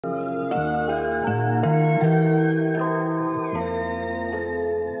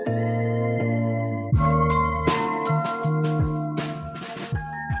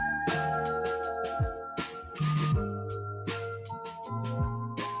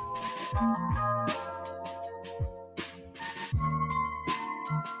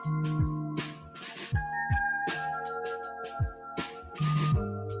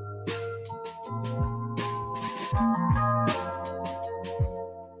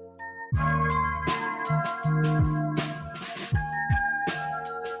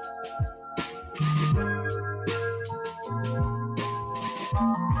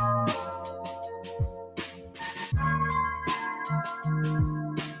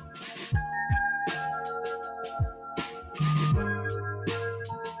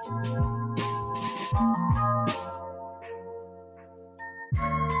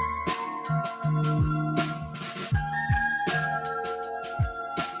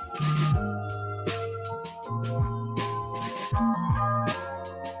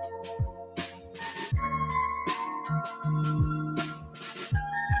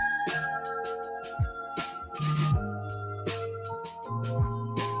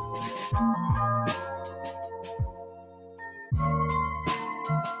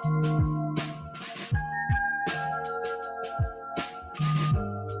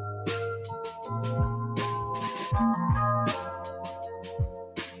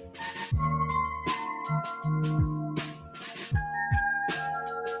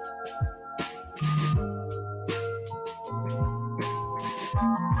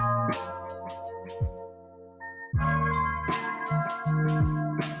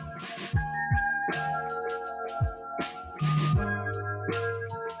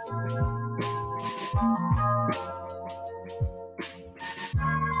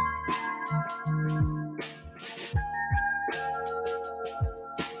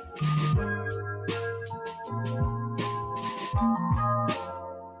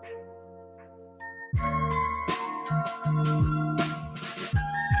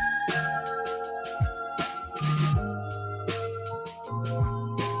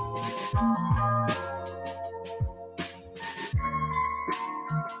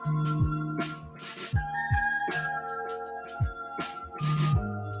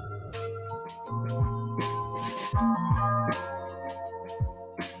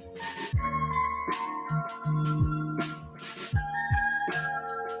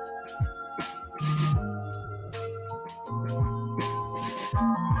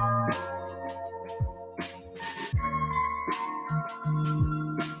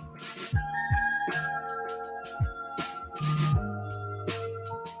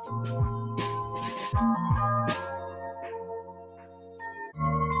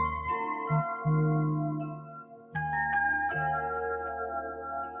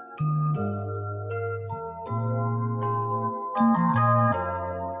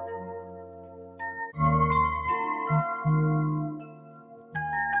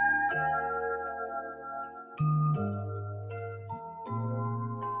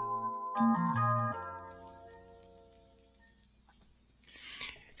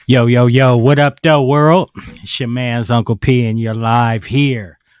Yo, yo, yo, what up, though, world? It's your man's Uncle P, and you're live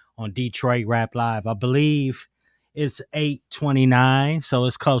here on Detroit Rap Live. I believe it's 8:29, so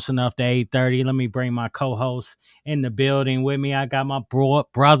it's close enough to 8:30. Let me bring my co-host in the building with me. I got my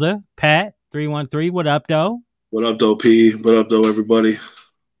brother, Pat, 313. What up, though? What up, though, P? What up, though, everybody?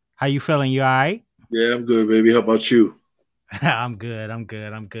 How you feeling? You all right? Yeah, I'm good, baby. How about you? I'm good.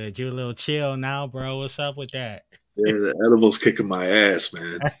 You a little chill now, bro. What's up with that? Yeah, the edible's kicking my ass,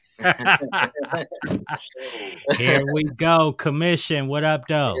 man. Here we go. Commission. What up,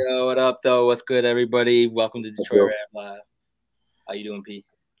 though? Yo, what up, though? What's good, everybody? Welcome to Detroit Rap Live. How you doing, P?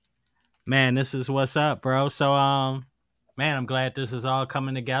 Man, this is what's up, bro. So, man, I'm glad this is all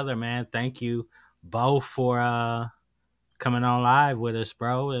coming together, man. Thank you both for coming on live with us,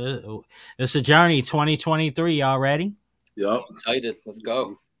 bro. It's a journey, 2023 already. Yep. Excited. Let's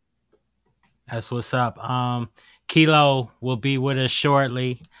go. That's what's up. Kilo will be with us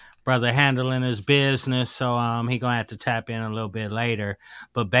shortly. Brother handling his business, so he gonna have to tap in a little bit later.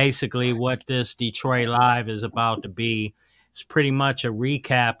 But basically, what this Detroit Live is about to be is pretty much a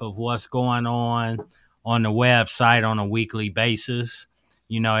recap of what's going on the website on a weekly basis.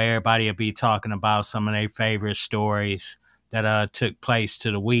 You know, everybody will be talking about some of their favorite stories that took place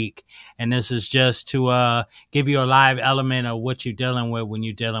to the week, and this is just to give you a live element of what you're dealing with when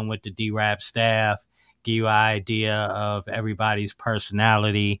you're dealing with the DetroitRap staff. Give you an idea of everybody's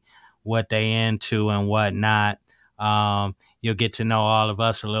personality, what they into and what not. You'll get to know all of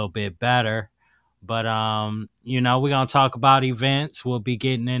us a little bit better. But, you know, we're going to talk about events. We'll be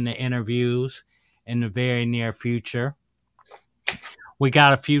getting into interviews in the very near future. We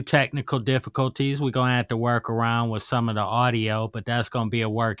got a few technical difficulties. We're going to have to work around with some of the audio, but that's going to be a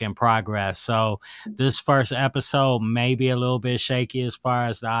work in progress. So this first episode may be a little bit shaky as far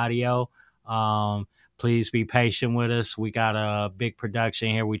as the audio. Please be patient with us. We got a big production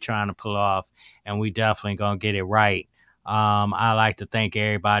here we're trying to pull off, and we definitely going to get it right. I like to thank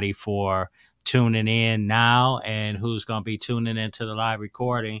everybody for tuning in now and who's going to be tuning into the live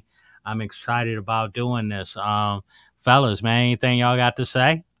recording. I'm excited about doing this. Fellas, man, anything y'all got to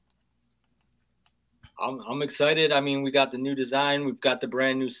say? I'm excited. I mean, we got the new design. We've got the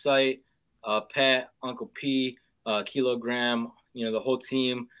brand new site. Pat, Uncle P, Kilogram, you know, the whole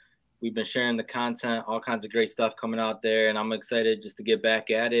team. We've been sharing the content, all kinds of great stuff coming out there, and I'm excited just to get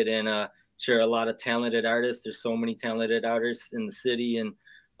back at it and share a lot of talented artists. There's so many talented artists in the city and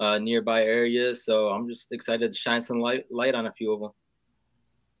nearby areas, so I'm just excited to shine some light on a few of them.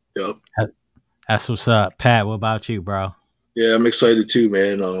 Yep. That's what's up. Pat, what about you, bro? Yeah, I'm excited too,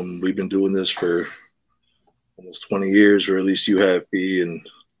 man. We've been doing this for almost 20 years, or at least you have, P, and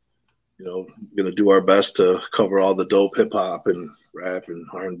you know, we're gonna do our best to cover all the dope hip hop and rap and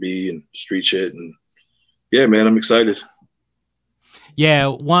R&B and street shit. And yeah, man, I'm excited. Yeah,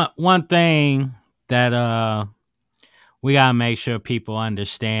 one thing that we gotta make sure people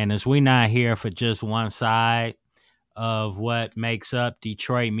understand is we're not here for just one side of what makes up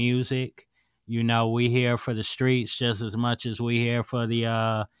Detroit music. You know, we here for the streets just as much as we here for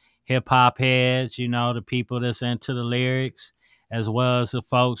the hip hop heads, you know, the people that's into the lyrics, as well as the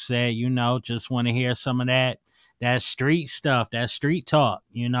folks that, you know, just want to hear some of that street stuff, that street talk,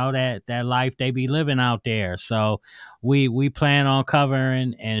 you know, that life they be living out there. So we plan on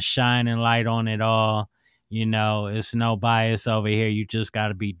covering and shining light on it all. You know, it's no bias over here. You just got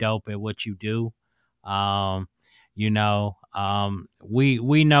to be dope at what you do. We know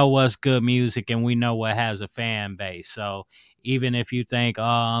what's good music, and we know what has a fan base. So even if you think, oh,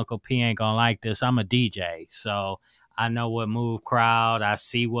 Uncle P ain't gonna like this, I'm a DJ, so I know what move crowd, I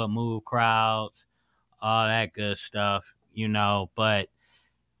see what move crowds, all that good stuff. But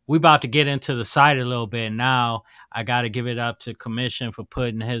we about to get into the site a little bit now. I got to give it up to Commission for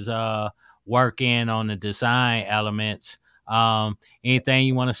putting his work in on the design elements. Anything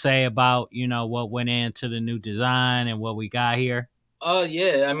you want to say about what went into the new design and what we got here?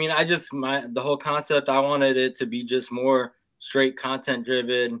 Yeah. I mean, the whole concept, I wanted it to be just more straight content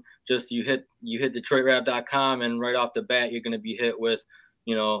driven. Just you hit DetroitRap.com, and right off the bat, you're going to be hit with,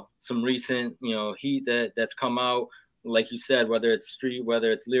 some recent, heat that's come out. Like you said, whether it's street,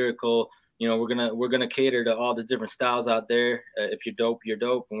 whether it's lyrical, we're gonna cater to all the different styles out there. If you're dope, you're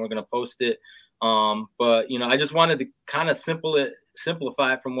dope, and we're gonna post it. But I just wanted to kind of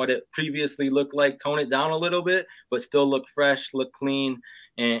simplify it from what it previously looked like, tone it down a little bit, but still look fresh, look clean,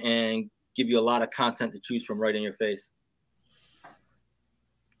 and give you a lot of content to choose from right in your face.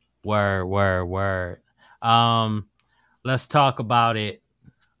 Word. Let's talk about it.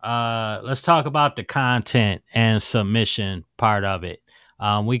 Let's talk about the content and submission part of it.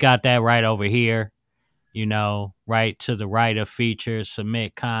 We got that right over here, right to the right of features,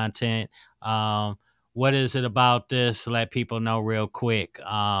 submit content. What is it about this? Let people know real quick.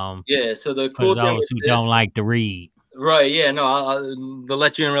 Yeah, so the for cool thing those with who this, don't like to read. Right, yeah, no, I'll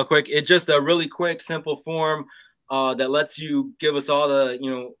let you in real quick. It's just a really quick, simple form that lets you give us all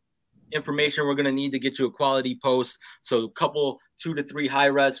the, information we're going to need to get you a quality post. So a couple 2 to 3 high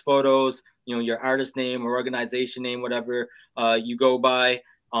res photos, your artist name or organization name, whatever you go by,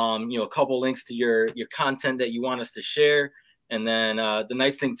 a couple links to your content that you want us to share. And then the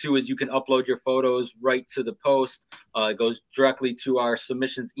nice thing too is you can upload your photos right to the post. It goes directly to our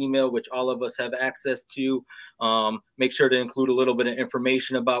submissions email, which all of us have access to. Make sure to include a little bit of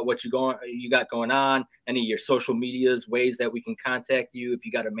information about what you got going on, any of your social medias, ways that we can contact you. If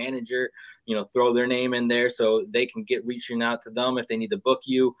you got a manager, throw their name in there so they can get reaching out to them if they need to book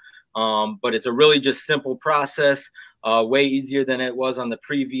you. But it's a really just simple process, way easier than it was on the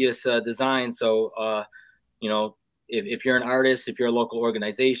previous design. So, if you're an artist, if you're a local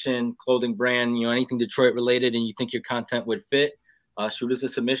organization, clothing brand, anything Detroit related, and you think your content would fit, shoot us a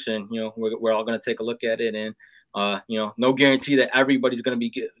submission. We're all going to take a look at it, and no guarantee that everybody's going to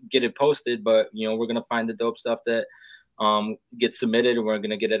be get it posted, but we're going to find the dope stuff that gets submitted, and we're going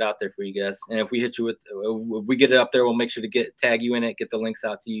to get it out there for you guys. And if we hit you if we get it up there, we'll make sure to tag you in it, get the links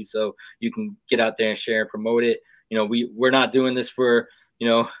out to you so you can get out there and share and promote it. We're not doing this for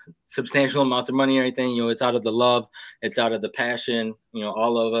substantial amounts of money or anything. It's out of the love, it's out of the passion.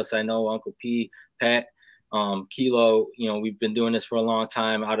 All of us, I know Uncle P, Pat, Kilo, we've been doing this for a long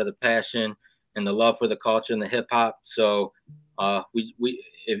time out of the passion and the love for the culture and the hip hop. So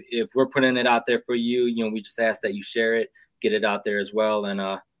if we're putting it out there for you, we just ask that you share it, get it out there as well. And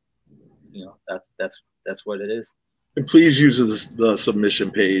that's what it is. And please use the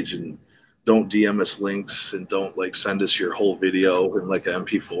submission page, and don't DM us links, and don't send us your whole video in an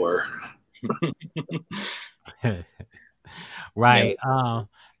MP4. Right. Yeah.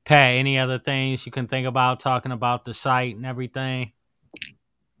 Pat, any other things you can think about talking about the site and everything?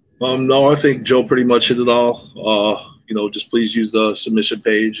 No, I think Joe pretty much hit it all. Just please use the submission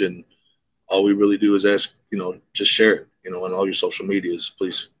page, and all we really do is ask, just share it, on all your social medias,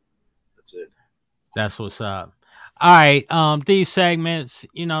 please. That's it. That's what's up. All right, these segments,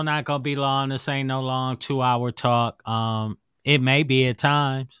 not gonna be long. This ain't no long 2-hour talk. It may be at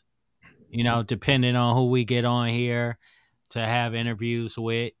times, depending on who we get on here to have interviews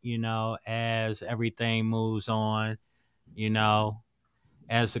with, as everything moves on,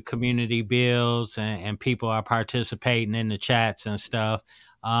 as the community builds and people are participating in the chats and stuff.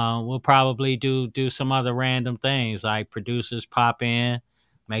 We'll probably do some other random things, like producers pop in,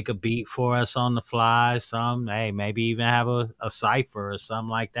 make a beat for us on the fly, maybe even have a cipher or something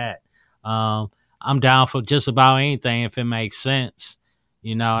like that. I'm down for just about anything if it makes sense,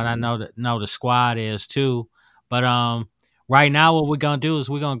 and I know the squad is too. But right now what we're gonna do is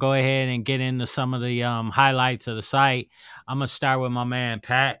we're gonna go ahead and get into some of the highlights of the site. I'm gonna start with my man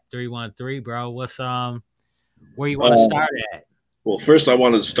Pat 313, bro. What's where you want to start at? Well, first I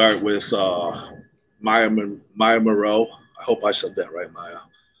wanted to start with Maya Moreau. I hope I said that right, Maya.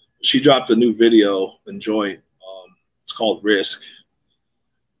 She dropped a new video in Joint. It's called Risk.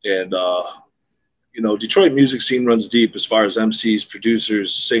 And, Detroit music scene runs deep as far as MCs,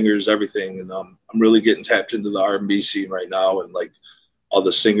 producers, singers, everything. And I'm really getting tapped into the R&B scene right now, and all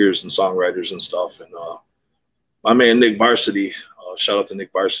the singers and songwriters and stuff. And my man Nick Varsity, shout out to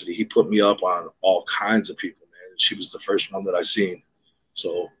Nick Varsity. He put me up on all kinds of people, man. she was the first one that I seen.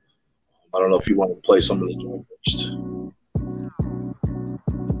 So I don't know if you want to play some of the joint first.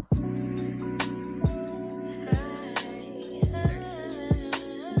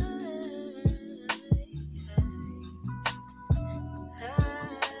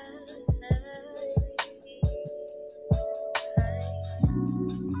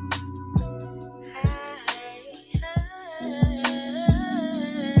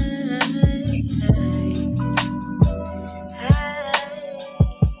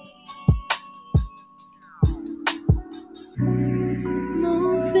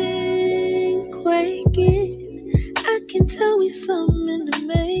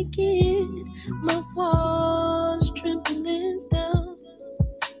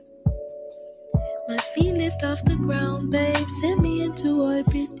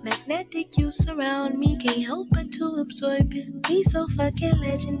 We so fucking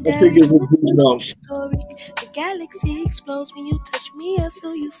legendary. The galaxy explodes when you touch me. I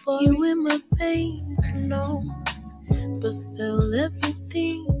feel euphoric. You in my veins, no, but feel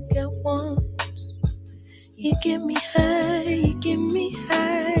everything at once. You get me high, you get me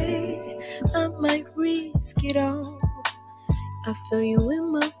high. I might risk it all. I feel you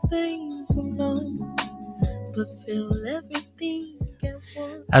in my veins, I'm numb, but feel everything.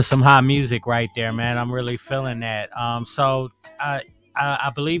 That's some hot music right there, man. I'm really feeling that. So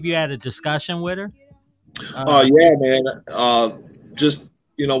I believe you had a discussion with her. Yeah, man. Just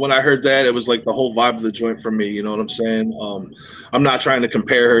when I heard that, it was like the whole vibe of the joint for me. You know what I'm saying? I'm not trying to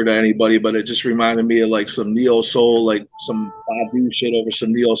compare her to anybody, but it just reminded me of like some neo soul, like some Badu shit over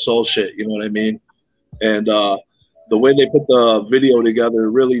some neo soul shit. You know what I mean? And the way they put the video together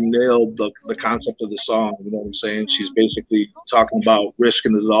really nailed the concept of the song. You know what I'm saying? She's basically talking about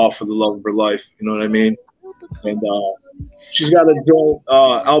risking it all for the love of her life. You know what I mean? And she's got a joint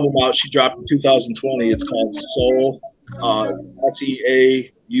album out. She dropped in 2020. It's called Soul.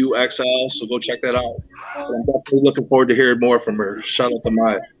 SEAUXL. So go check that out. But I'm definitely looking forward to hearing more from her. Shout out to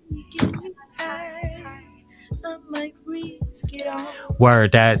Maya.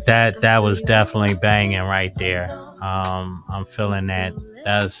 Word, that was definitely banging right there. I'm feeling that.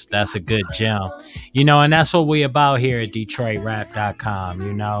 That's a good gem, and that's what we about here at DetroitRap.com.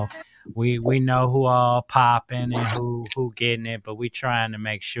 We know who all popping and who getting it, but we trying to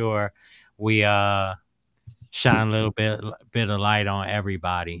make sure we shine a little bit of light on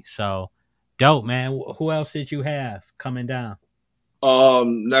everybody. So dope, man. Who else did you have coming down?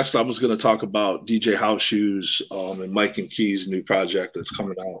 Next I was going to talk about DJ House Shoes and Mike and Key's new project that's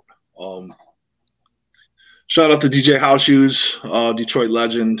coming out. Shout out to DJ House Shoes, Detroit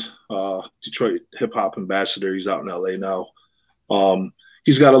legend, Detroit hip hop ambassador. He's out in LA now.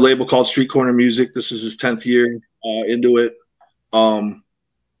 He's got a label called Street Corner Music. This is his 10th year into it. And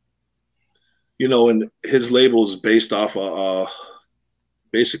his label is based off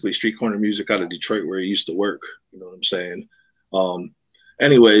basically Street Corner Music out of Detroit, where he used to work. You know what I'm saying?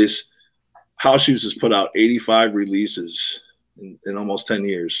 Anyways, House Shoes has put out 85 releases in almost 10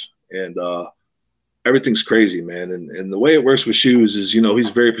 years. And everything's crazy, man. And the way it works with Shoes is, he's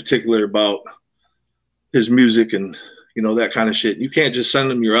very particular about his music and, that kind of shit. You can't just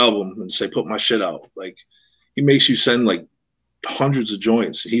send him your album and say, put my shit out. Like, he makes you send like hundreds of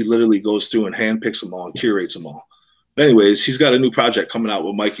joints. He literally goes through and handpicks them all and curates them all. But anyways, he's got a new project coming out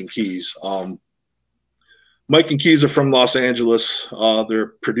with Mike and Keys. Mike and Keys are from Los Angeles. They're a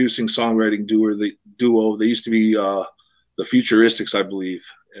producing songwriting duo. They used to be the Futuristics, I believe.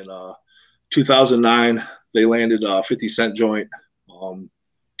 In 2009, they landed a 50 Cent joint.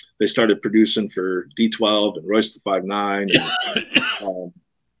 They started producing for D12 and Royce the 5'9". And,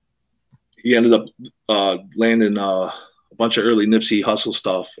 he ended up landing a bunch of early Nipsey Hussle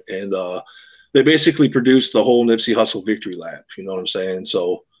stuff. And they basically produced the whole Nipsey Hussle victory lap. You know what I'm saying?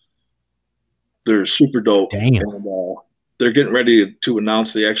 So they're super dope. Damn. And they're getting ready to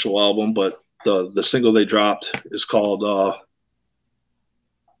announce the actual album, but the single they dropped is called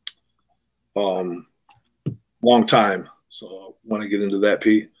Long Time. So I want to get into that,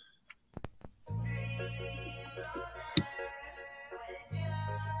 P.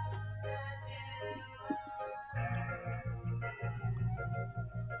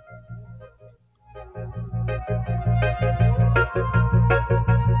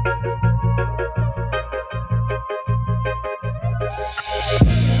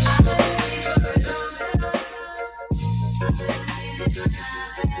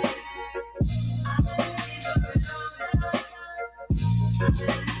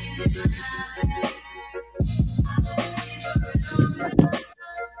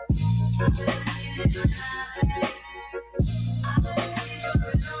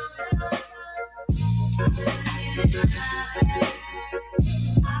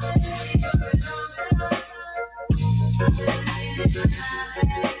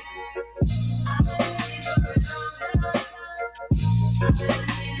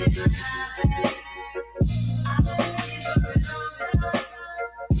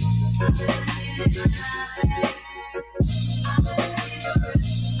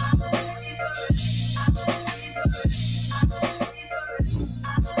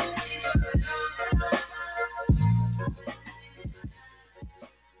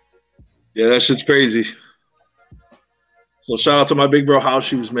 Yeah, that shit's crazy. So shout out to my big bro House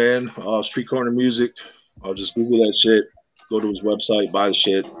Shoes, man. Street Corner Music. Just Google that shit. Go to his website, buy the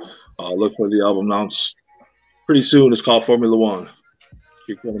shit. Look for the album announced pretty soon. It's called Formula One.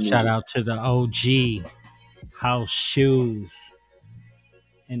 Street Corner Music. Shout out to the OG House Shoes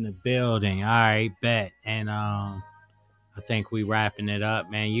in the building. All right, bet. And I think we wrapping it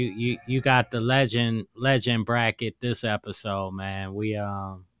up, man. You got the legend bracket this episode, man.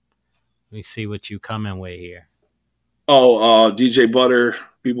 We see what you coming with here. DJ Butter,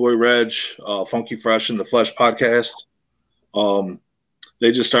 B-Boy Reg, Funky Fresh and the Flesh podcast.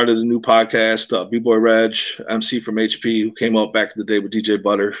 They just started a new podcast, B-Boy Reg, MC from HP, who came up back in the day with DJ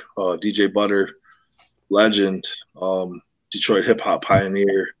Butter. DJ Butter, legend, Detroit hip-hop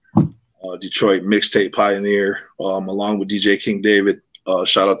pioneer, Detroit mixtape pioneer, along with DJ King David.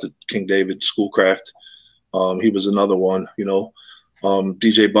 Shout out to King David Schoolcraft. He was another one, you know.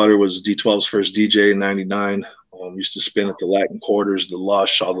 DJ Butter was D12's first DJ in 99. Used to spin at the Latin Quarters, the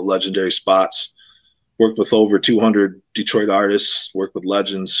Lush, all the legendary spots. Worked with over 200 Detroit artists, worked with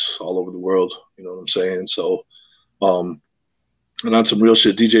legends all over the world, you know what I'm saying? So, and on some real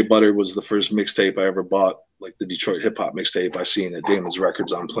shit, DJ Butter was the first mixtape I ever bought, like the Detroit hip hop mixtape I seen at Damon's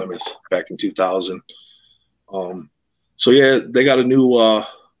Records on Plymouth back in 2000. So yeah, they got a new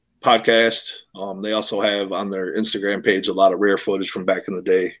podcast. They also have on their Instagram page a lot of rare footage from back in the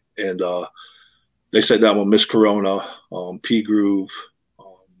day. And they sat down with Miss Corona, P Groove,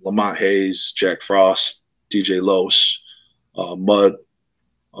 Lamont Hayes, Jack Frost, DJ Los, Mud,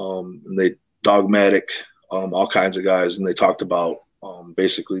 and they Dogmatic, all kinds of guys, and they talked about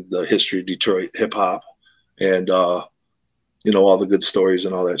basically the history of Detroit hip hop and you know, all the good stories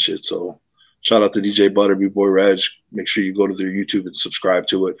and all that shit. So shout out to DJ Butter, B-Boy Reg. Make sure you go to their YouTube and subscribe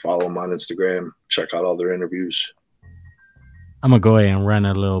to it. Follow them on Instagram. Check out all their interviews. I'm gonna go ahead and run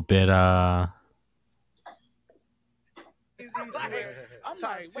a little bit. I'm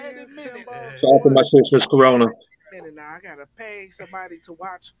like, wait a minute. Shout out to my sis, Miss Corona. Now I gotta pay somebody to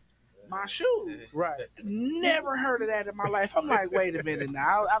watch my shoes. Right. Never heard of that in my life. I'm like, wait a minute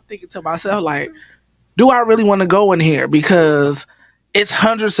now. I'm thinking to myself, like, do I really want to go in here? Because it's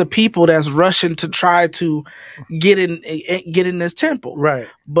hundreds of people that's rushing to try to get in this temple. Right.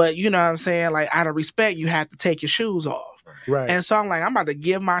 But you know what I'm saying? Like, out of respect, you have to take your shoes off. Right. And so I'm like, I'm about to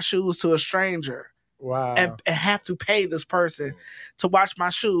give my shoes to a stranger. Wow. And have to pay this person to watch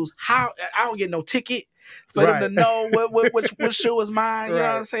my shoes. How I don't get no ticket for them to know which shoe is mine. You know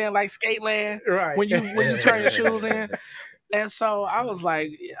what I'm saying? Like Skateland. Right. When you turn your shoes in. And so I was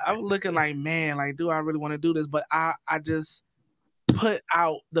like, I was looking like, man, like, do I really want to do this? But I just put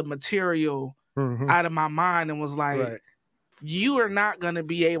out the material out of my mind and was like, you are not going to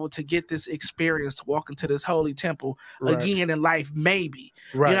be able to get this experience to walk into this holy temple again in life, maybe.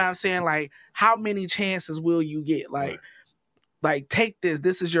 Right. You know what I'm saying? Like, how many chances will you get? Like take this.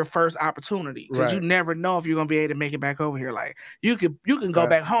 This is your first opportunity because you never know if you're going to be able to make it back over here. Like, you can go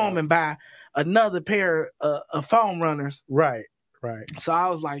back home and buy another pair of foam runners. Right. Right. So I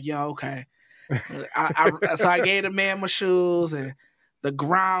was like, yo, okay. So I gave the man my shoes, and the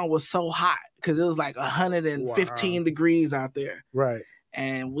ground was so hot because it was like 115 degrees out there. Right.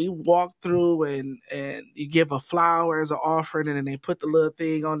 And we walked through, and you give a flower as an offering, and then they put the little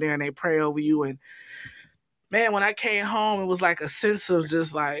thing on there and they pray over you. And man, when I came home, it was like a sense of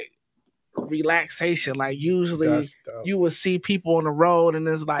just like relaxation. Like, usually you would see people on the road and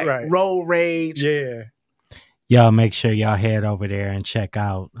it's like road rage. Yeah. Y'all make sure y'all head over there and check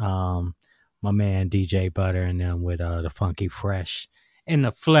out my man DJ Butter and them with the Funky Fresh in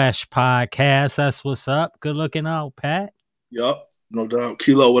the Flesh podcast. That's what's up. Good looking out, Pat. Yup, no doubt.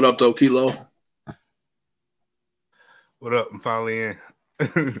 Kilo, what up though, Kilo? What up? I'm finally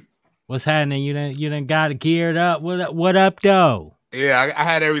in. What's happening? You done got it geared up. What up though? Yeah, I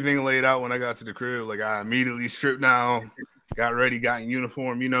had everything laid out when I got to the crib. Like, I immediately stripped down, got ready, got in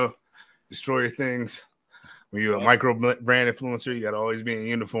uniform, you know, destroy your things. When you're a micro brand influencer, you got to always be in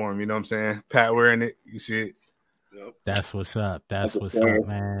uniform. You know what I'm saying? Pat wearing it. You see it. Yep. That's what's up. That's what's up,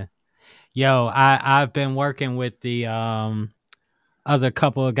 man. Yo, I've been working with the other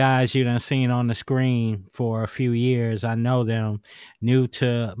couple of guys you done seen on the screen for a few years. I know them. New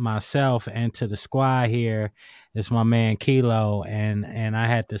to myself and to the squad here is my man Kilo, and I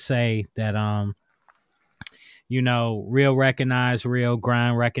had to say that you know, real recognize real,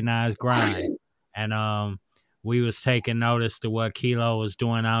 grind recognize grind, and we was taking notice to what Kilo was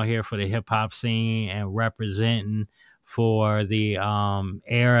doing out here for the hip hop scene and representing for the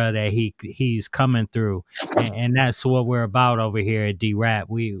era that he's coming through, and that's what we're about over here at DetroitRap.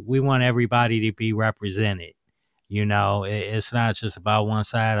 We want everybody to be represented. You know, it's not just about one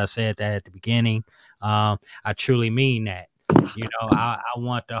side. I said that at the beginning. I truly mean that. You know, I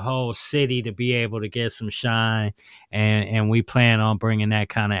want the whole city to be able to get some shine, and we plan on bringing that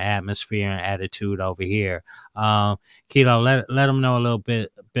kind of atmosphere and attitude over here. Kilo, let them know a little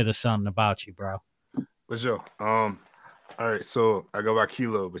bit of something about you, bro. For sure. All right, so I go by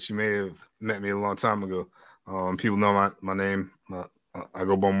Kilo, but you may have met me a long time ago. People know my name. I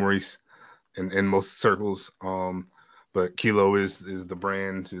go by Maurice in most circles. But Kilo is the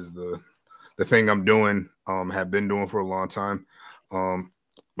brand, is the thing I'm doing, have been doing for a long time.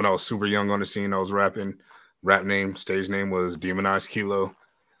 When I was super young on the scene, I was rapping. Rap name, stage name was Demonized Kilo.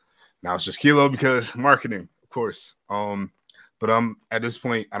 Now it's just Kilo because marketing, of course. But at this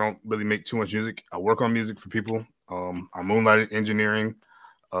point, I don't really make too much music. I work on music for people. I moonlight engineering,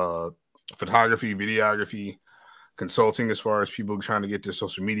 photography, videography, consulting as far as people trying to get their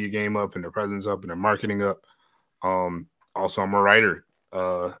social media game up and their presence up and their marketing up. Also, I'm a writer,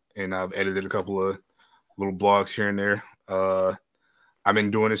 and I've edited a couple of little blogs here and there. I've been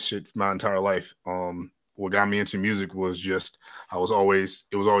doing this shit for my entire life. What got me into music was just it was always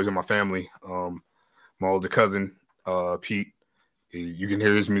in my family. My older cousin, Pete, you can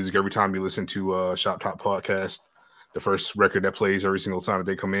hear his music every time you listen to Shop Top Podcast. The first record that plays every single time that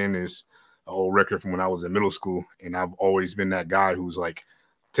they come in is an old record from when I was in middle school. And I've always been that guy who's like,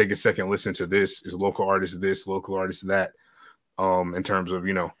 take a second, listen to this. Is local artist this, local artist that, in terms of,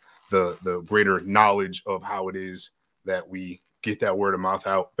 you know, the greater knowledge of how it is that we get that word of mouth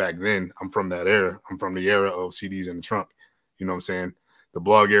out. Back then, I'm from that era. I'm from the era of CDs in the trunk. You know what I'm saying? The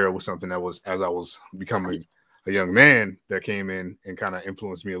blog era was something that was, as I was becoming a young man, that came in and kind of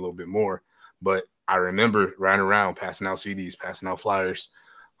influenced me a little bit more. But I remember riding around, passing out CDs, passing out flyers.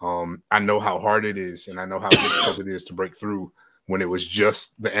 I know how hard it is, and I know how difficult it is to break through when it was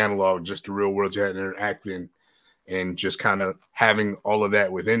just the analog, just the real world you had to interact in, and just kind of having all of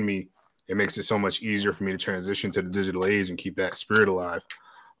that within me. It makes it so much easier for me to transition to the digital age and keep that spirit alive.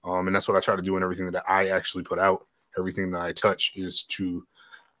 And that's what I try to do in everything that I actually put out. Everything that I touch is to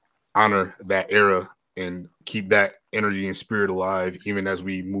honor that era and keep that energy and spirit alive, even as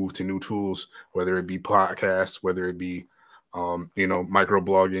we move to new tools, whether it be podcasts, whether it be, you know,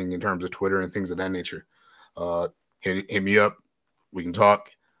 microblogging in terms of Twitter and things of that nature. Hit me up. We can talk.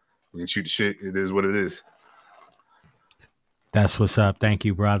 We can shoot the shit. It is what it is. That's what's up. Thank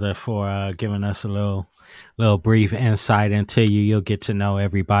you, brother, for giving us a little brief insight into you. You'll get to know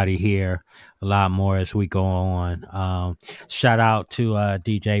everybody here a lot more as we go on. Shout out to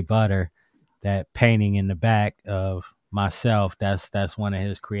DJ Butter, that painting in the back of myself. That's one of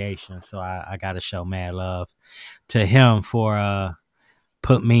his creations. So I got to show mad love to him for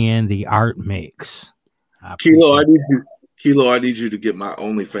put me in the art mix. Kilo, I need you to get my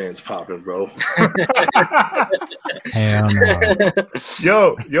OnlyFans popping, bro. Hell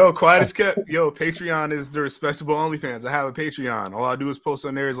no. Yo, quiet as kept. Yo, Patreon is the respectable OnlyFans. I have a Patreon. All I do is post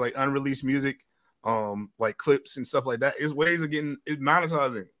on there is like unreleased music, like clips and stuff like that. It's ways of getting it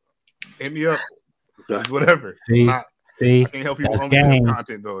monetizing. Hit me up. It's whatever. I can't help you with OnlyFans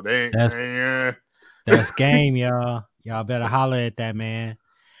content though. That's game, y'all. Y'all better holler at that, man.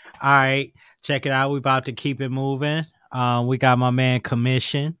 All right, check it out. We about to keep it moving. We got my man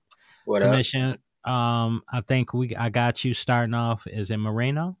Commission. What Commission? I think I got you starting off. Is it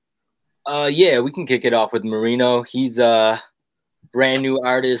Marino? Yeah, we can kick it off with Marino. He's a brand new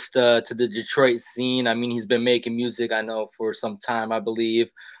artist to the Detroit scene. I mean, he's been making music, I know, for some time, I believe.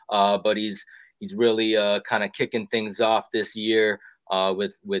 But he's really kind of kicking things off this year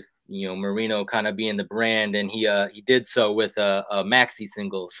with you know, Marino kind of being the brand, and he did so with a maxi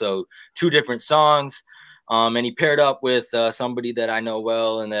single, so 2 different songs. And he paired up with somebody that I know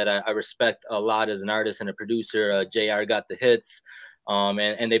well and that I respect a lot as an artist and a producer, JR Got the Hits.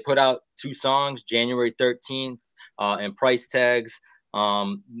 And they put out 2 songs, January 13th and Price Tags.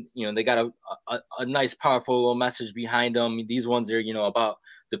 You know, they got a nice, powerful little message behind them. These ones are, you know, about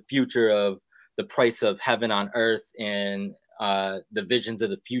the future of the price of heaven on earth and the visions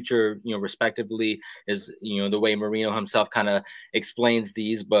of the future, you know, respectively, is, you know, the way Marino himself kind of explains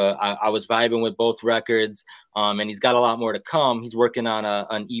these. But I was vibing with both records, and he's got a lot more to come. He's working on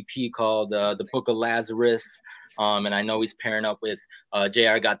an EP called The Book of Lazarus, and I know he's pairing up with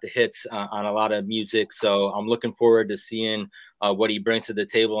JR Got the Hits on a lot of music. So I'm looking forward to seeing what he brings to the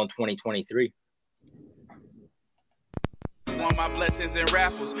table in 2023. want my blessings and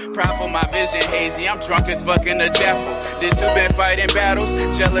raffles. Proud for my vision hazy, I'm drunk as fucking a jackal. This who been fighting battles,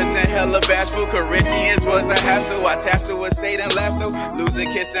 jealous and hella bashful. Corinthians was a hassle, I tassel with Satan lasso.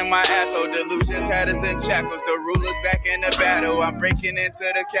 Losing kissing my asshole, delusions had us in shackles. So rulers back in the battle, I'm breaking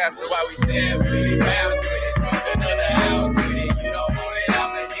into the castle. While we stand with it, bounce with it, smoke another ounce with it. You don't want it,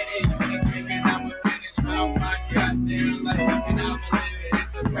 I'ma hit it. You ain't drinking, I'ma finish. Found my goddamn life, and I'ma live it.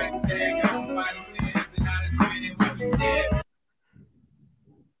 It's a price tag on my sins, and I done spent it what we said.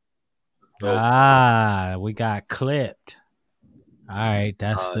 Ah, we got clipped. All right,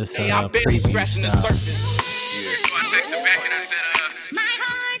 that's this Hey, I barely preview scratching the stuff. surface. Yeah, so I texted back and I said, well,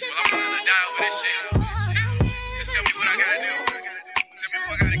 I'm willing to die with this shit. Just tell me what I gotta do. Tell me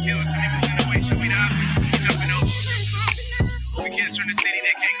what I gotta kill. Tell me what's in the way. Show me the options. Jumping over. We kids from the city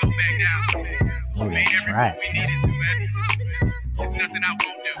that can't go back down. We made every move we needed to, man. There's nothing I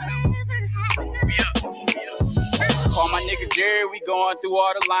won't do. We up. Call my nigga Jerry, we going through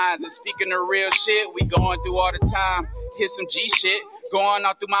all the lines. And speaking of real shit, we going through all the time. Hit some G shit, going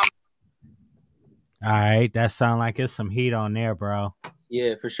out through my... All right, that sound like it's some heat on there, bro.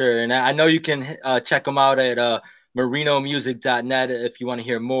 Yeah, for sure. And I know you can check them out at marinomusic.net if you want to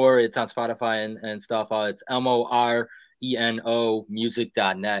hear more. It's on Spotify and stuff. It's MORENO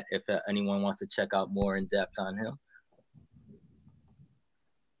music.net if anyone wants to check out more in depth on him.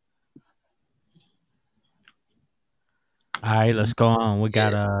 All right, let's go on. We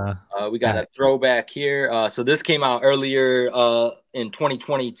got a throwback here. So this came out earlier in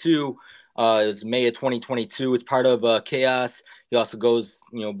 2022. It was May of 2022. It's part of Chaos. He also goes,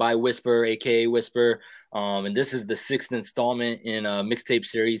 by Whisper, aka Whisper. And this is the 6th installment in a mixtape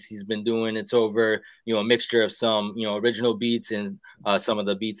series he's been doing. It's over, a mixture of some, original beats and some of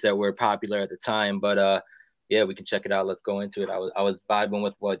the beats that were popular at the time. But yeah, we can check it out. Let's go into it. I was vibing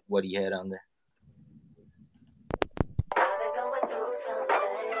with what he had on there.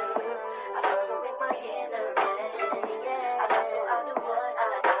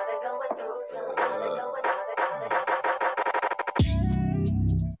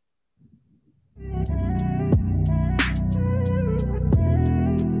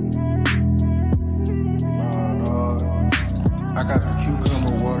 I got the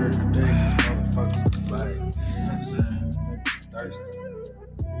cucumber water today. These motherfuckers like, you know what I'm saying? Niggas thirsty.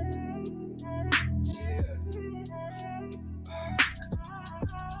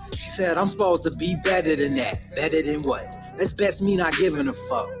 She said, I'm supposed to be better than that. Better than what? That's best me not giving a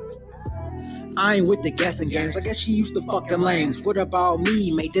fuck. I ain't with the guessing games. I guess she used to fucking lanes. What about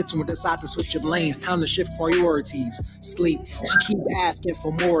me? Made this one decide to switch up lanes. Time to shift priorities. Sleep. She keep asking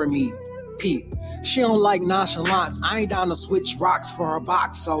for more of me. Pete. She don't like nonchalance. I ain't down to switch rocks for her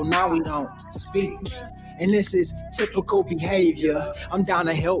box, so now we don't speak. And this is typical behavior. I'm down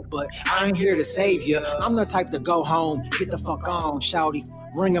to help, but I ain't here to save you. I'm the type to go home, get the fuck on, shouty.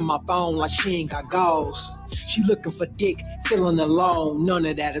 Ringing my phone like she ain't got goals. She looking for dick, feeling alone. None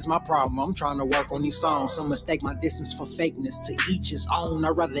of that is my problem. I'm trying to work on these songs. Some mistake my distance for fakeness. To each his own.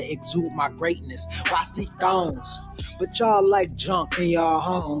 I'd rather exude my greatness. Why seek thorns? But y'all like junk in y'all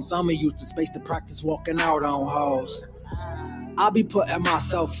homes. I'ma use the space to practice walking out on hoes. I'll be putting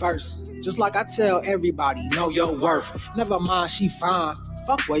myself first. Just like I tell everybody, know your worth. Never mind, she fine.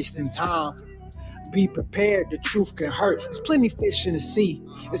 Fuck wasting time. Be prepared, the truth can hurt. There's plenty fish in the sea.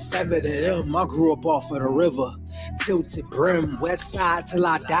 It's 7 of them. I grew up off of the river. Tilted brim, west side till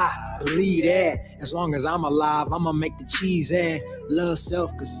I die. Believe that. As long as I'm alive, I'ma make the cheese and love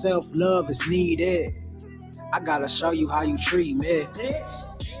self, cause self-love is needed. I gotta show you how you treat me.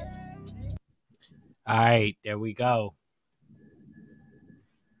 All right, there we go.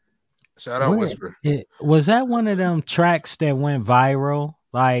 Shout out Whisper. Was that one of them tracks that went viral?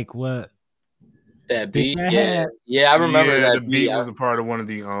 Like what? That beat, yeah, I remember that. The beat was a part of one of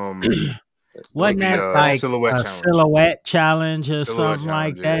the wasn't that like silhouette challenge or something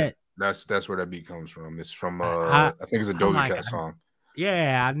like that? That's where that beat comes from. It's from I think it's a Doja Cat song.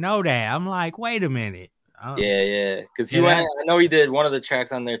 Yeah, I know that. I'm like, wait a minute. Yeah, because I know he did one of the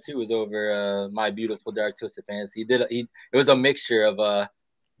tracks on there too. Was over My Beautiful Dark Twisted Fantasy. It was a mixture of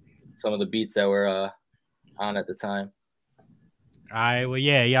some of the beats that were on at the time. All right, well,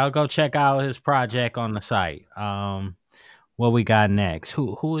 yeah, y'all go check out his project on the site. What we got next?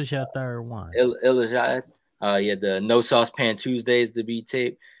 Who is your third one? Epsiode. He had the No Saucepan Tuesdays, the beat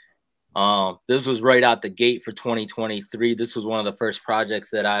tape. This was right out the gate for 2023. This was one of the first projects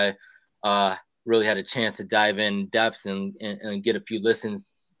that I really had a chance to dive in depth and get a few listens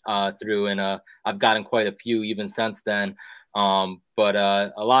through, and I've gotten quite a few even since then. But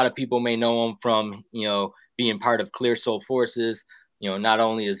a lot of people may know him from being part of Clear Soul Forces. not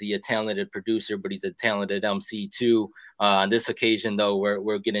only is he a talented producer, but he's a talented MC too. On this occasion, though,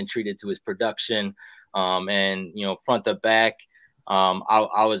 we're getting treated to his production, and front to back.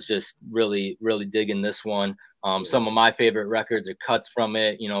 I was just really, really digging this one. Some of my favorite records are cuts from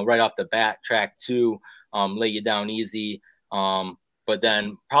it, right off the bat. Track 2, Lay You Down Easy. But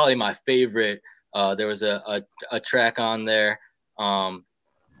then probably my favorite, there was a track on there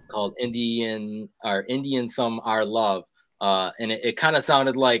called Indian Some Our Love. And it kind of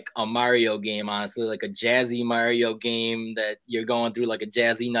sounded like a Mario game, honestly, like a jazzy Mario game that you're going through like a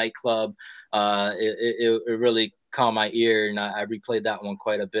jazzy nightclub. It really caught my ear, and I replayed that one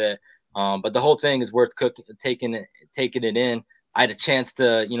quite a bit. But the whole thing is worth taking it in. I had a chance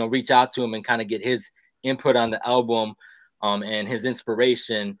to, reach out to him and kind of get his input on the album, and his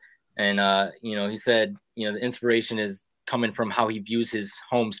inspiration. And, he said, the inspiration is coming from how he views his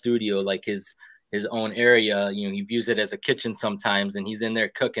home studio, like his own area. He views it as a kitchen sometimes, and he's in there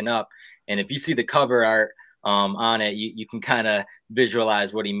cooking up. And if you see the cover art on it, you can kind of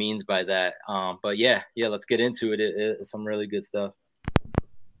visualize what he means by that. But yeah, let's get into it. It's some really good stuff.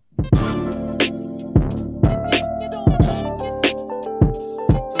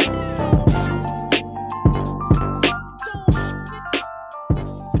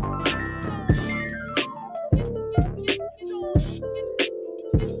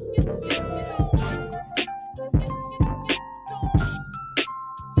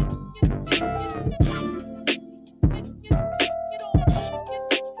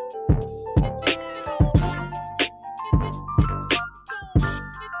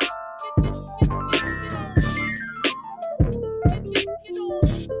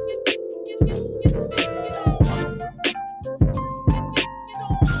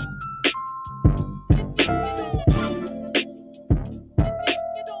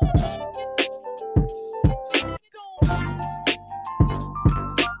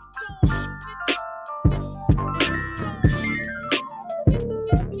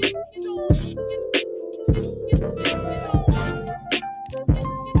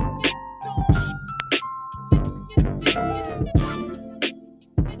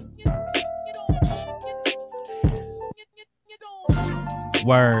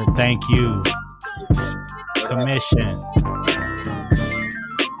 Word, thank you. Commission. Shout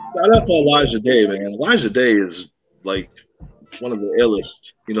out to Elijah Day, man. Elijah Day is like one of the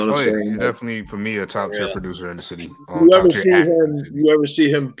illest. You know what I'm saying? He's definitely, for me, a top tier producer in the city. You ever see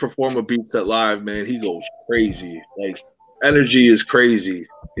him perform a beat set live, man? He goes crazy. Like, energy is crazy.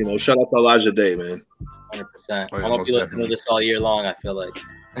 Shout out to Elijah Day, man. 100%. I'm gonna be listening to this all year long, I feel like.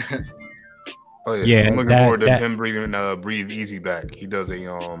 Oh yeah, I'm looking forward to him bringing Breathe Easy back. He does a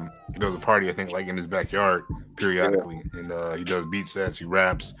party, I think, like in his backyard periodically, and he does beat sets. He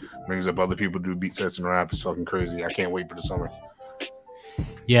raps, brings up other people to do beat sets and rap. It's fucking crazy. I can't wait for the summer.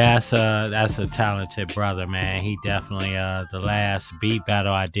 Yeah, that's a talented brother, man. He definitely the last beat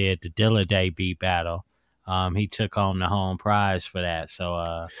battle I did, the Dilla Day beat battle. He took home the home prize for that.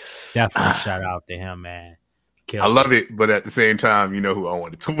 So definitely shout out to him, man. I love it, but at the same time, you know who I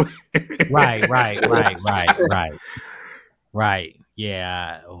wanted to win. Right.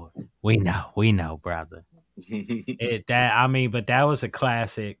 Yeah, we know, brother. But that was a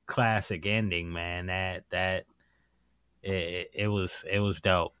classic ending, man. That it was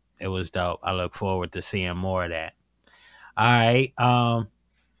dope. It was dope. I look forward to seeing more of that. All right,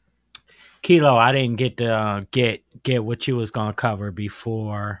 Kilo, I didn't get to get what you was gonna cover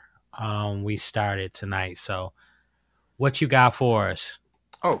before we started tonight. So, what you got for us?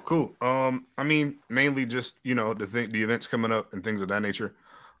 Oh, cool. Mainly just the events coming up and things of that nature.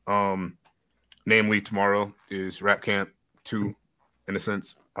 Namely, tomorrow is Rap Camp 2, in a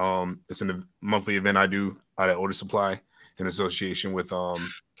sense. It's a monthly event I do out at Order Supply in association with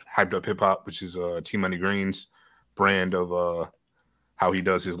Hyped Up Hip Hop, which is T Money Green's brand of how he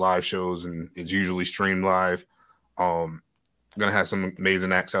does his live shows, and it's usually streamed live. I'm gonna have some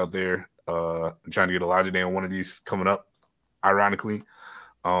amazing acts out there. I'm trying to get Elijah Day on one of these coming up. Ironically,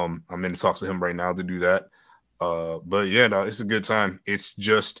 I'm in talks with him right now to do that. But yeah, no, it's a good time. It's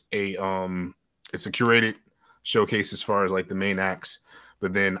just it's a curated showcase as far as like the main acts,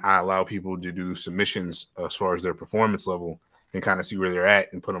 but then I allow people to do submissions as far as their performance level and kind of see where they're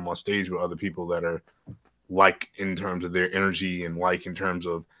at and put them on stage with other people that are like in terms of their energy and like in terms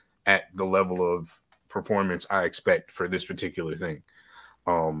of at the level of performance I expect for this particular thing.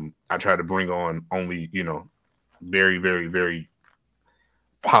 I try to bring on only, very, very, very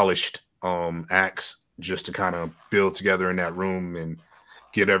polished acts just to kind of build together in that room and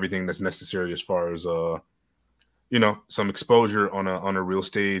get everything that's necessary as far as some exposure on a real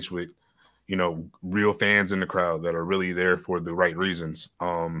stage with you know, real fans in the crowd that are really there for the right reasons.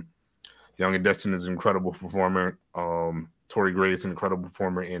 Young and Destin is an incredible performer. Tori Gray is an incredible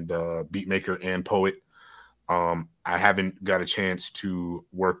performer and beat maker and poet. I haven't got a chance to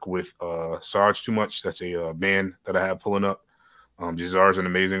work with Sarge too much. That's a band that I have pulling up. Jazar is an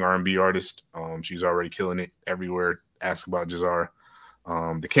amazing R&B artist. She's already killing it everywhere. Ask about Jazar.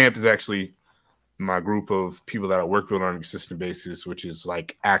 The camp is actually my group of people that I work with on a consistent basis, which is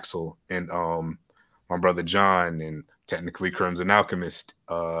like Axel and my brother John and technically Crimson Alchemist.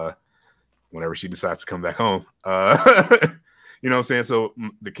 Whenever she decides to come back home, you know what I'm saying? So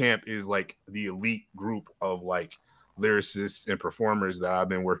the camp is like the elite group of like lyricists and performers that I've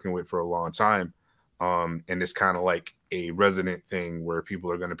been working with for a long time. And it's kind of like a resident thing where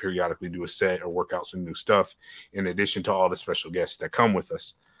people are going to periodically do a set or work out some new stuff in addition to all the special guests that come with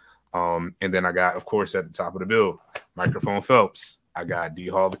us. And then I got, of course, at the top of the bill, Microphone Phelps. I got D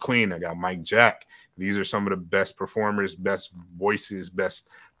Hall the Queen. I got Mike Jack. These are some of the best performers, best voices, best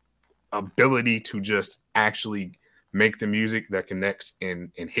ability to just actually make the music that connects and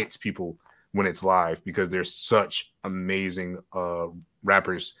hits people when it's live, because there's such amazing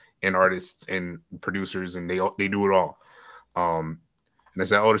rappers and artists and producers, and they do it all. And that's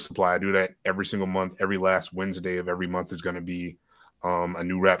that Otis Supply. I do that every single month. Every last Wednesday of every month is going to be a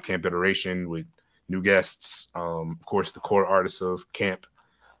new rap camp iteration with new guests. Of course, the core artists of camp,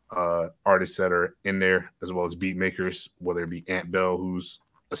 artists that are in there, as well as beat makers, whether it be Ant Bell, who's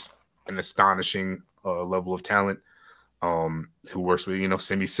an astonishing level of talent, who works with, you know,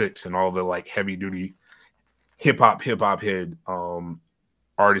 Semi Six and all the like heavy duty hip hop head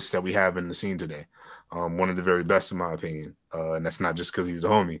artists that we have in the scene today. One of the very best in my opinion. And that's not just because he's a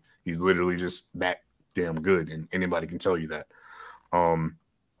homie. He's literally just that damn good, and anybody can tell you that. But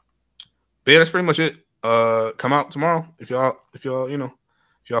yeah, that's pretty much it. Come out tomorrow if y'all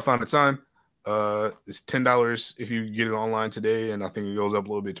find the time. It's $10 if you get it online today, and I think it goes up a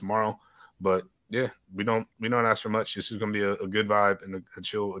little bit tomorrow. But yeah, we don't ask for much. This is gonna be a good vibe and a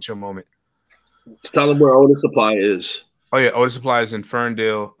chill moment. Tell them where Otis Supply is. Oh yeah, Otis Supply is in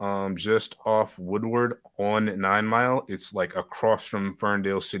Ferndale, just off Woodward on 9 Mile. It's like across from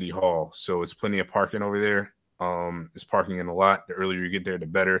Ferndale City Hall, so it's plenty of parking over there. It's parking in a lot. The earlier you get there, the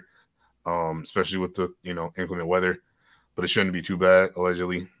better. Especially with the inclement weather, but it shouldn't be too bad.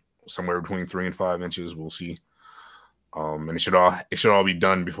 Allegedly, somewhere between 3 and 5 inches. We'll see. And it should all be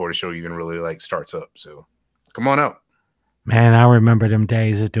done before the show even really like starts up. So come on out. Man, I remember them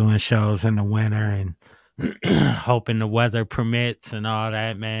days of doing shows in the winter and hoping the weather permits and all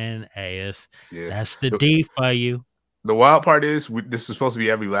that, man. Hey, that's the D for you. The wild part is this is supposed to be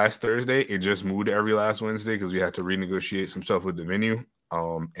every last Thursday. It just moved to every last Wednesday because we had to renegotiate some stuff with the venue.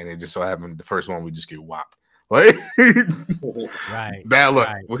 And it just so happened the first one we just get whopped. Like, right. Bad luck.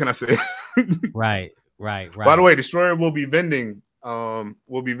 Right. What can I say? Right. By the way, Destroyer will be vending. At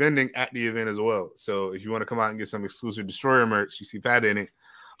the event as well. So if you want to come out and get some exclusive Destroyer merch, you see Pat in it.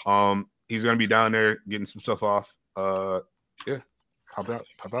 He's gonna be down there getting some stuff off. Yeah, pop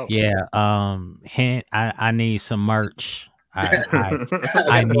out. Yeah. I need some merch.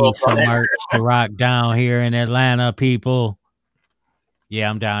 I need some merch to rock down here in Atlanta, people. Yeah,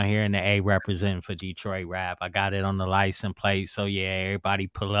 I'm down here in the A representing for Detroit Rap. I got it on the license plate. So yeah, everybody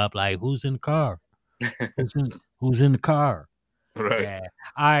pull up like, who's in the car? Who's in the car? Right. Yeah.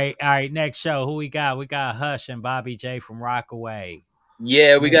 All right. Next show. Who we got? We got Hush and Bobby J from Rockaway.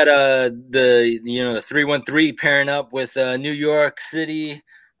 Yeah, we got the 313 pairing up with New York City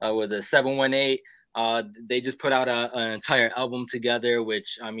with a 718. They just put out an entire album together,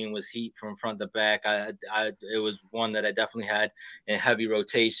 which I mean was heat from front to back. It was one that I definitely had in heavy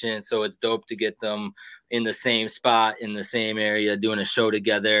rotation, so it's dope to get them in the same spot in the same area doing a show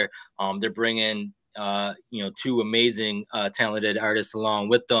together. They're bringing two amazing talented artists along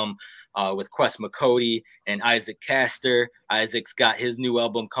with them, with Quest McCody and Isaac Castor. Isaac's got his new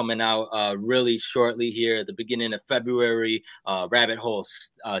album coming out really shortly here at the beginning of February, Rabbit Hole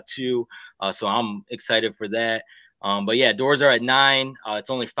 2. So I'm excited for that. But yeah, doors are at 9. It's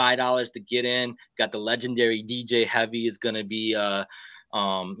only $5 to get in. Got the legendary DJ Heavy is going to be a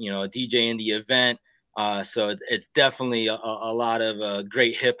DJ in the event. So it's definitely a lot of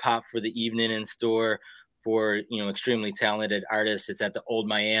great hip hop for the evening in store for, extremely talented artists. It's at the Old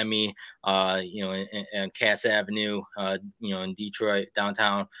Miami, in Cass Avenue, in Detroit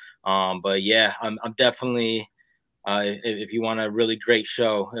downtown. But yeah, I'm definitely, if you want a really great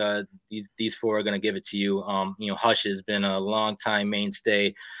show, these four are going to give it to you. Hush has been a long time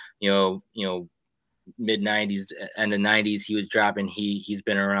mainstay, mid 90s, end of 90s, he was dropping he's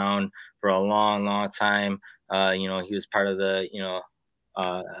been around for a long time. He was part of the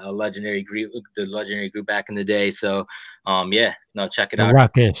a legendary group, the legendary group back in the day. So, check it The out.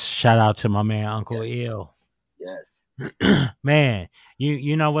 Ruckus. Shout out to my man Uncle Ill. Yes. Man,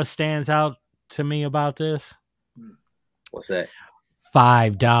 you know what stands out to me about this? What's that?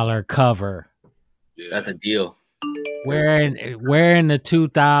 $5 cover. Yeah. That's a deal. Where in the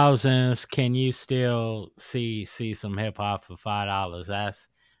 2000s can you still see some hip hop for $5? That's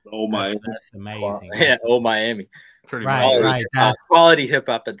amazing. Old Miami. Pretty right. That's Quality hip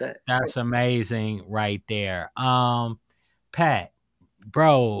hop at that. That's amazing right there. Pat,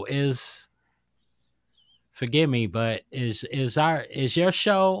 bro, forgive me, but is your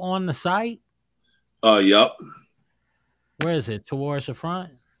show on the site? Yup. Where is it? Towards the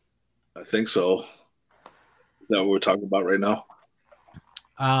front? I think so. Is that what we're talking about right now?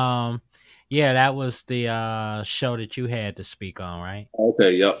 Yeah, that was the show that you had to speak on, right?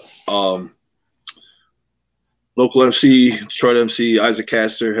 Okay, yep. Local MC, Detroit MC, Isaac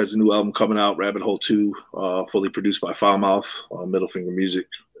Castor has a new album coming out, Rabbit Hole 2, fully produced by Foulmouth, Middle Finger Music.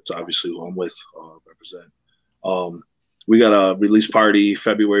 That's obviously who I'm with, represent. We got a release party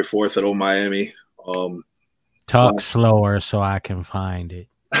February 4th at Old Miami. Talk slower so I can find it.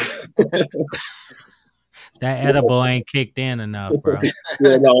 That edible ain't kicked in enough, bro.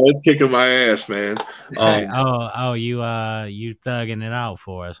 Yeah, no, it's kicking my ass, man. You thugging it out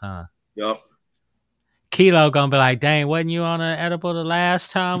for us, huh? Yep. Kilo gonna be like, dang, wasn't you on an edible the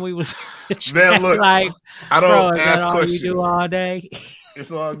last time we was? Man, look, like, I don't bro, ask all questions. You do all day.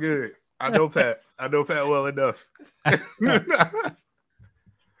 It's all good. I know Pat well enough. You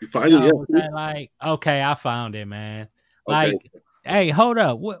find it? Yeah. Like, okay, I found it, man. Like, okay. Hey, hold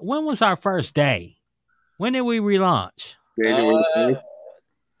up. When was our first day? When did we relaunch?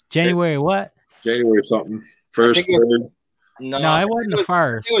 January what? January something. First, third. No, it wasn't the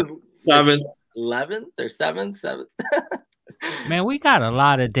first. It was 7th. 11th or 7th. Man, we got a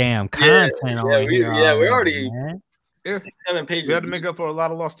lot of damn content on here. Yeah, we already 7 pages. We had to make up for a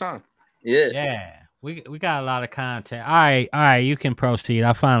lot of lost time. Yeah. We got a lot of content. All right, you can proceed.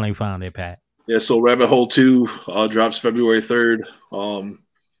 I finally found it, Pat. Yeah, so Rabbit Hole 2 drops February 3rd.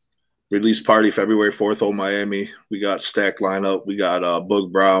 Release party February 4th, Old Miami. We got stacked lineup. We got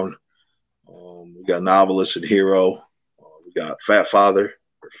Boog Brown. We got Novelist and Hero. We got Fit Father.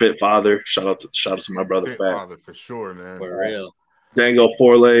 Shout out to my brother Fit Fat Father for sure, man. For real. Dango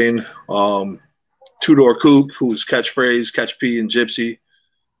 4 Lane. Two-Door Coupe, who's Catchphrase, Catch P, and Gypsy.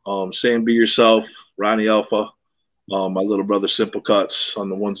 Saying Be Yourself, Ronnie Alpha. My little brother Simple Cuts on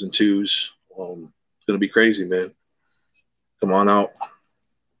the 1s and 2s. It's gonna be crazy, man. Come on out.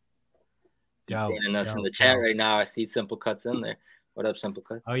 Joining us in the chat right now. I see Simple Cuts in there. What up, Simple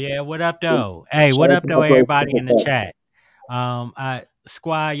Cuts? Oh yeah, what up though? Hey, what up though, everybody in the chat?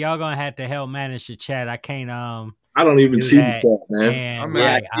 Squad, y'all gonna have to help manage the chat. I can't I don't even see the chat,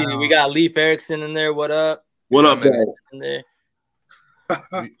 man. We got Leif Erickson in there. What up? What up, man? In there.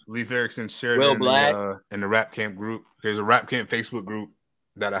 Leif Erickson shared Will in the Rap Camp group. There's a Rap Camp Facebook group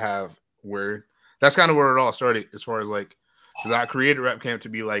that I have where that's kind of where it all started, as far as like, because I created Rap Camp to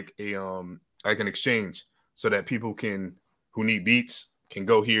be like a like an exchange, so that people who need beats can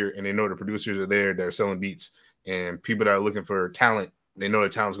go here and they know the producers are there that are selling beats, and people that are looking for talent, they know the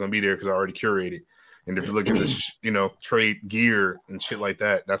talent's going to be there because I already curated. And if you look at this, trade gear and shit like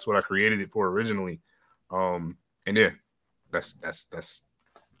that, that's what I created it for originally. And yeah, that's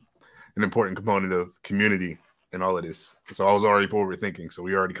an important component of community and all of this. So I was already forward thinking. So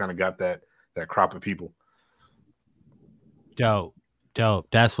we already kind of got that crop of people. Dope.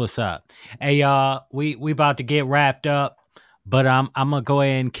 That's what's up. Hey y'all, we about to get wrapped up, but I'm gonna go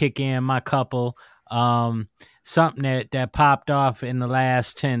ahead and kick in my couple. Something that popped off in the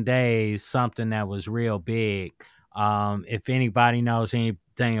last 10 days, something that was real big. If anybody knows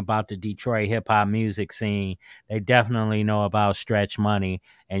anything about the Detroit hip hop music scene, they definitely know about Stretch Money,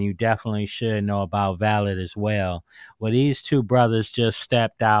 and you definitely should know about Valid as well. Well, these two brothers just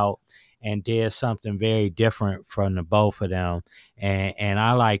stepped out and did something very different from the both of them. And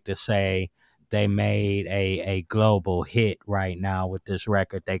I like to say they made a global hit right now with this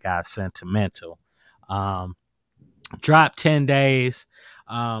record they got, Sentimental. Dropped 10 days.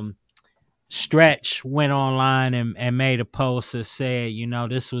 Stretch went online and made a post that said,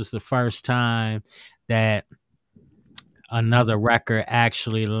 this was the first time that another record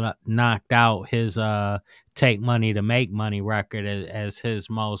actually knocked out his Take Money to Make Money record as his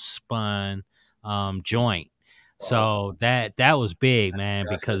most spun joint. So that was big, man,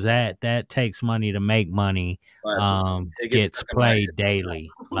 because that Takes Money to Make Money gets played daily.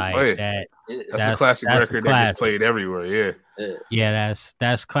 Like that. That's a classic record that gets played everywhere. Yeah,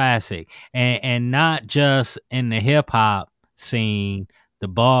 that's classic. And not just in the hip hop scene, the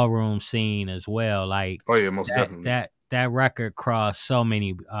ballroom scene as well. Like, oh yeah, most definitely. That record crossed so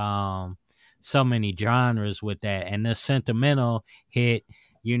many genres with that, and the sentimental hit.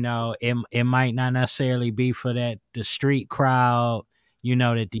 You know, it might not necessarily be for the street crowd, you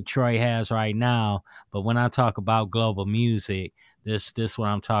know, that Detroit has right now. But when I talk about global music, this what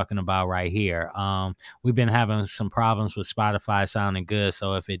I'm talking about right here. We've been having some problems with Spotify sounding good,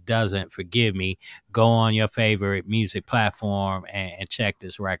 so if it doesn't, forgive me. Go on your favorite music platform and check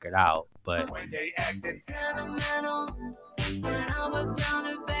this record out. But when they acted sentimental, when I was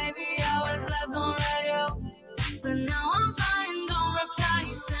grounded, baby, I was left on radio. But now I'm flying, don't reply,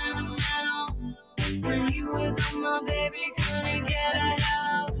 you sentimental. When you was on my baby, couldn't get a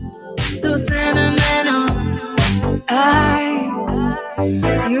hello. So sentimental. I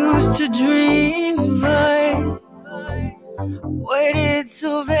used to dream, but waited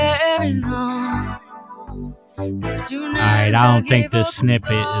so very long. All right, I don't think this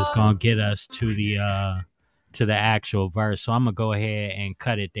snippet is gonna get us to the actual verse, so I'm gonna go ahead and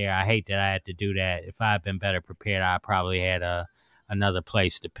cut it there. I hate that I had to do that. If I had been better prepared, I probably had another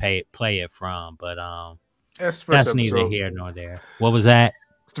place to play it from. But that's neither here nor there. What was that?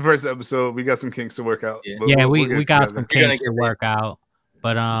 It's the first episode. We got some kinks to work out. Yeah, we got some kinks to work out.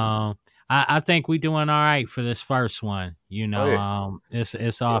 But I think we're doing all right for this first one. You know,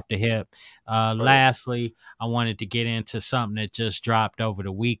 it's off the hip. Lastly, I wanted to get into something that just dropped over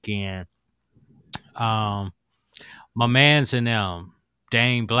the weekend. My man's in them,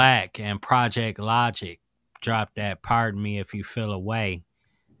 Dane Black and Project Logic dropped that Pardon Me If You Feel Away.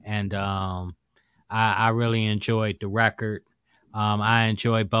 And I really enjoyed the record. I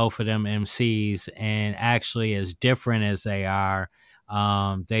enjoy both of them MCs, and actually, as different as they are,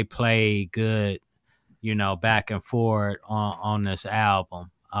 they play good, you know, back and forth on this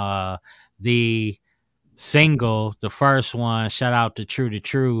album. The single, the first one, shout out to True the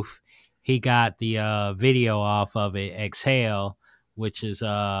Truth. He got the video off of it, Exhale, which is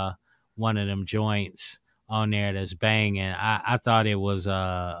one of them joints on there that's banging. I thought it was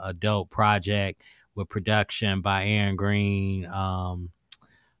a dope project with production by Aaron Green,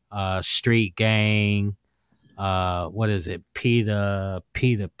 Street Gang. What is it? Peter.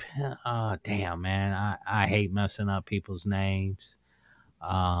 Oh, damn, man. I hate messing up people's names.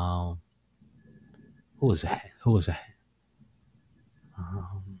 Who was that?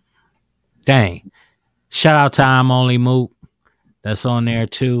 Dang. Shout out to I'm Only Moot. That's on there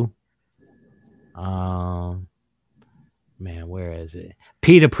too. Man, where is it?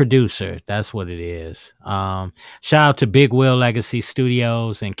 Peter Producer. That's what it is. Shout out to Big Will Legacy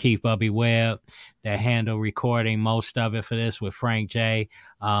Studios and Keith Bubby Webb that handle recording most of it for this with Frank J.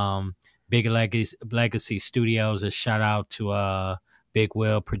 Big Legacy Studios. A shout out to Big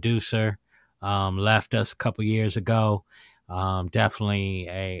Will Producer. Left us a couple years ago. Definitely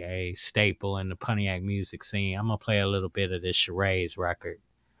a staple in the Pontiac music scene. I'm gonna play a little bit of this Charades record,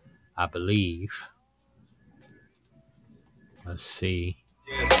 I believe. Let's see.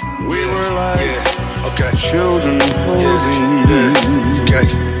 We were like children posing,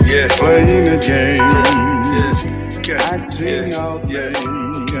 playing a game, acting out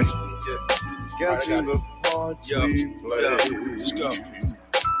games, guessing the parts we play. Let's go.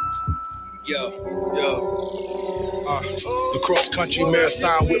 The cross-country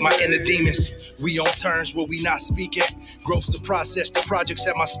marathon with my inner demons. We on turns where we not speaking. Growth's the process, the projects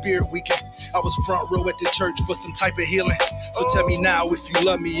had my spirit weaken. I was front row at the church for some type of healing. So tell me now if you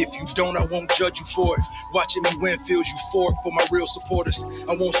love me. If you don't, I won't judge you for it. Watching me win feels euphoric for my real supporters.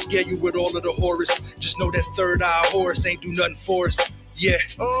 I won't scare you with all of the horrors. Just know that third eye Horus ain't do nothing for us. Yeah,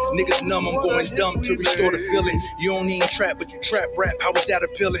 niggas numb, I'm going dumb to restore the feeling. You don't even trap, but you trap rap, how is that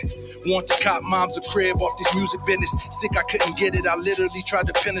appealing? Want to cop moms a crib off this music business. Sick, I couldn't get it, I literally tried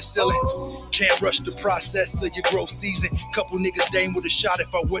to penicillin. Can't rush the process of your growth season. Couple niggas dame with a shot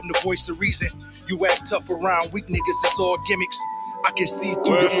if I wasn't a voice of reason. You act tough around weak niggas, it's all gimmicks. I can see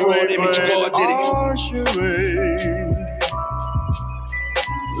through the fraud image, God did it.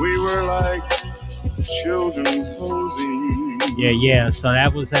 We were like children posing. Yeah. So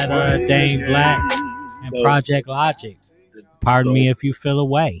that was at Dane Black and Project Logic. Pardon me if you feel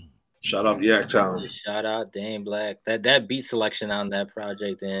away. Shout out Yak Town. Shout out Dane Black. That beat selection on that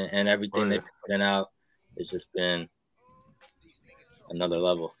project and everything they've been putting out has just been another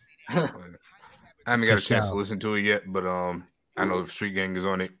level. I haven't got a chance to listen to it yet, but I know if Street Gang is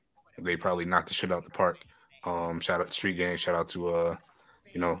on it, they probably knocked the shit out the park. Shout out to Street Gang. Shout out to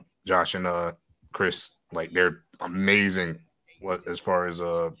Josh and Chris. Like, they're amazing as far as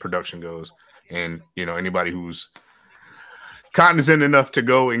production goes. And anybody who's cognizant enough to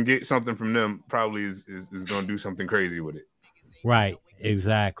go and get something from them probably is going to do something crazy with it. Right.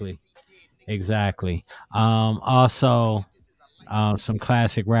 Exactly. Exactly. Also, some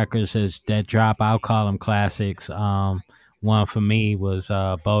classic records is that drop. I'll call them classics. One for me was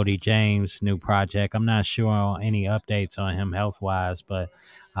Bodie James' new project. I'm not sure on any updates on him health wise, but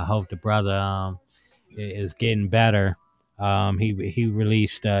I hope the brother is getting better. He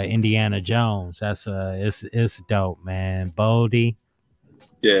released Indiana Jones. That's it's dope, man. Bodie,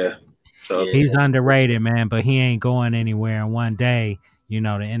 Yeah. So Yeah. he's underrated, man, but he ain't going anywhere. And one day, the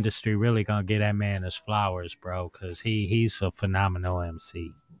industry really gonna get that man his flowers, bro, because he's a phenomenal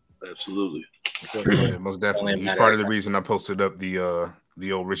MC. absolutely. Yeah, most Only a definitely. He's matter part of of the time. reason I posted up the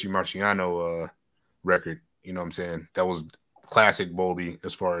old Richie Marciano record. You know what I'm saying? That was classic Boldy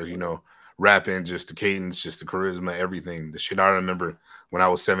as far as, rapping, just the cadence, just the charisma, everything. The shit I remember when I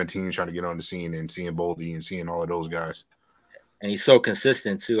was 17 trying to get on the scene and seeing Boldy and seeing all of those guys. And he's so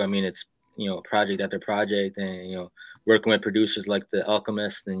consistent too. I mean, it's project after project, and working with producers like the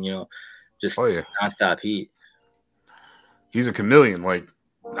Alchemist, and just Oh yeah, nonstop heat. he's a chameleon. Like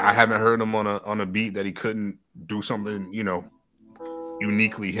I haven't heard him on a beat that he couldn't do something,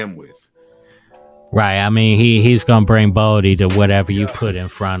 uniquely him with. Right. I mean, he's gonna bring Bodie to whatever you put in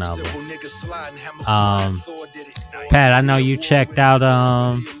front of him. Pat, I know you checked out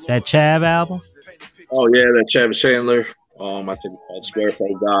that Chav album. Oh yeah, that Travis Chandler. I think it's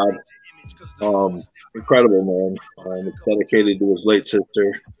Verified God. Incredible man. It's dedicated to his late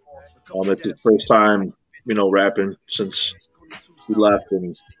sister. It's his first time, rapping since he left,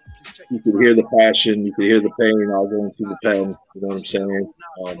 and you could hear the passion, you could hear the pain all going through the pen. You know what I'm saying?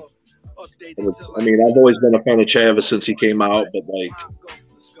 I mean, I've always been a fan of Travis since he came out, but like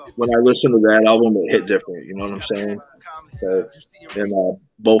when I listened to that album, it hit different. You know what I'm saying? So, and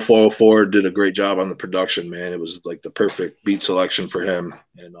Bo 404 did a great job on the production, man. It was like the perfect beat selection for him,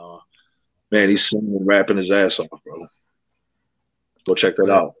 and man, he's singing and rapping his ass off, bro. Go check that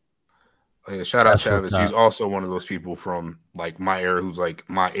out. Oh, yeah, shout out That's Travis. what's up. He's also one of those people from like my era who's like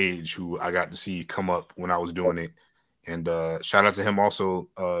my age who I got to see come up when I was doing it. And shout out to him also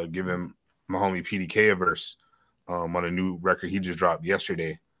giving my homie PDK a verse on a new record he just dropped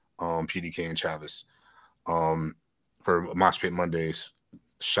yesterday, PDK and Travis for Mosh Pit Mondays.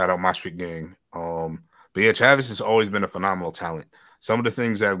 Shout out Mosh Pit Gang. But yeah, Travis has always been a phenomenal talent. Some of the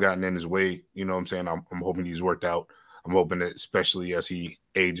things that have gotten in his way, you know what I'm saying? I'm hoping he's worked out. I'm hoping that especially as he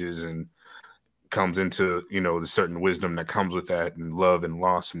ages and comes into, the certain wisdom that comes with that and love and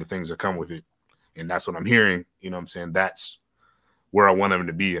loss and the things that come with it. And that's what I'm hearing. You know what I'm saying? That's where I want him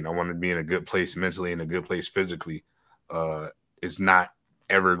to be. And I want him to be in a good place mentally, in a good place physically. It's not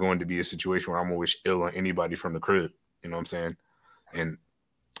ever going to be a situation where I'm going to wish ill on anybody from the crib. You know what I'm saying? And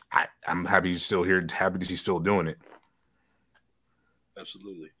I'm happy he's still here, happy that he's still doing it.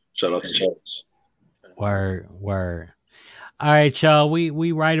 Absolutely. Shout out to Travis. Word. All right, y'all.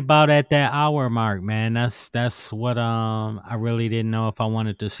 We right about at that hour mark, man. That's what I really didn't know if I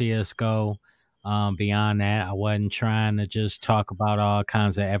wanted to see us go beyond that. I wasn't trying to just talk about all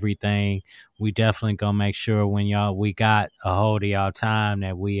kinds of everything. We definitely gonna make sure when we got a hold of y'all time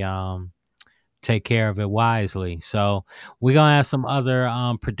that we take care of it wisely. So we're gonna have some other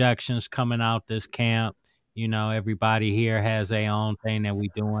productions coming out this camp. Everybody here has their own thing that we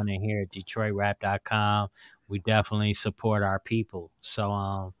doing, and here at DetroitRap.com, we definitely support our people.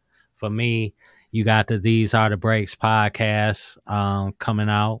 So for me, you got the These Are the Breaks podcast coming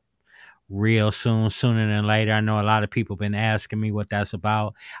out real soon, sooner than later. I know a lot of people been asking me what that's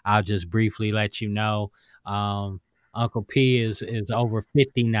about. I'll just briefly let you know. Uncle P is over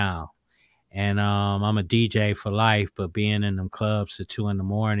 50 now. And I'm a DJ for life, but being in them clubs at 2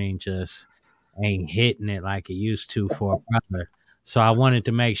 a.m. just ain't hitting it like it used to for a brother. So I wanted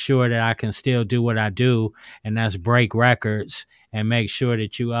to make sure that I can still do what I do, and that's break records and make sure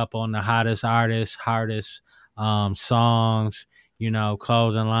that you up on the hottest artists, hardest songs,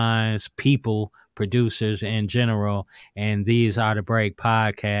 clothing lines, people, producers in general. And These Are the Break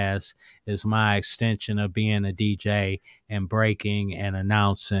podcast is my extension of being a DJ and breaking and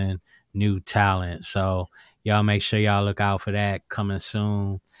announcing new talent. So y'all make sure y'all look out for that coming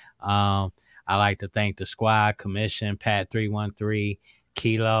soon. I like to thank the squad, Commission, Pat 313,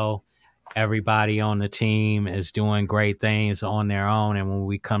 Kilo. Everybody on the team is doing great things on their own, and when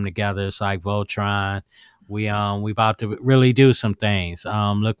we come together, it's like Voltron. We about to really do some things.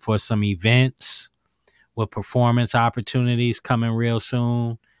 Look for some events with performance opportunities coming real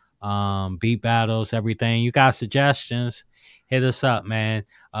soon. Beat battles, everything. You got suggestions? Hit us up, man.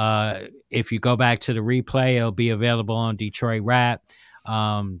 If you go back to the replay, it'll be available on Detroit Rap.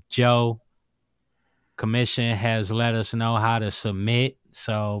 Joe Commission has let us know how to submit,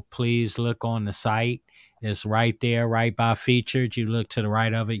 so please look on the site It's right there, right by featured. You look to the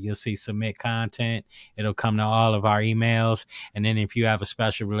right of it, you'll see submit content. It'll come to all of our emails. And then if you have a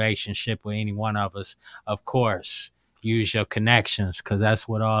special relationship with any one of us, of course, use your connections, because that's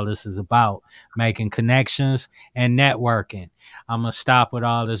what all this is about, making connections and networking. I'm going to stop with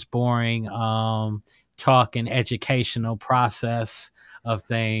all this boring talking educational process of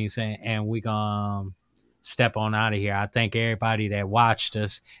things, and we're going to step on out of here. I thank everybody that watched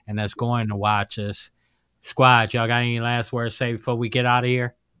us and that's going to watch us. Squad, y'all got any last words to say before we get out of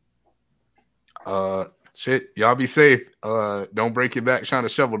here? Shit, y'all be safe. Don't break your back trying to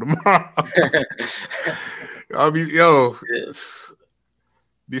shovel tomorrow.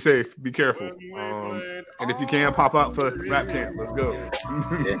 Be safe, be careful. And if you can, pop out for rap camp. Let's go.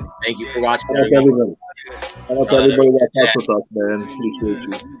 Yeah, thank you for watching. Shout out to everybody that talks with us, man.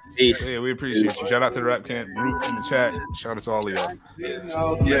 Appreciate you. Peace. Yeah, we appreciate you. Shout out to the rap camp group in the chat. Shout out to all of y'all. Yeah.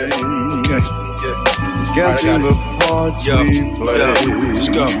 Okay. Yeah. Guessing the parts we play. Let's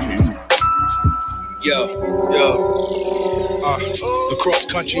go. Across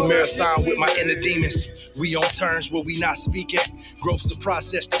country marathon with my inner demons. We on terms where we not speaking. Growth's the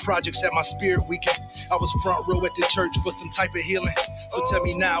process, the projects at my spirit weekend. I was front row at the church for some type of healing. So tell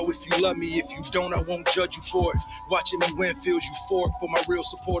me now if you love me. If you don't, I won't judge you for it. Watching me win feels euphoric for my real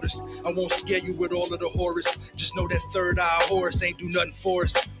supporters. I won't scare you with all of the horrors. Just know that third eye horse ain't do nothing for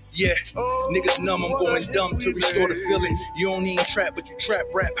us. Yeah, niggas numb, I'm going dumb to restore the feeling. You don't even trap, but you trap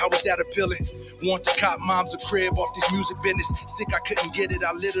rap, how is that appealing? Want to cop moms a crib off this music business. Sick, I couldn't get it,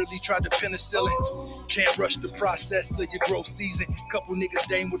 I literally tried to penicillin. Can't rush the process of your growth season. Couple niggas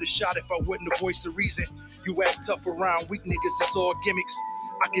dame with a shot if I wasn't the voice of reason. You act tough around weak niggas, it's all gimmicks.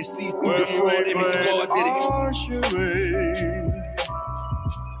 I can see through the fraud image, God did it.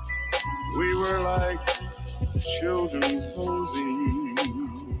 We were like children posing,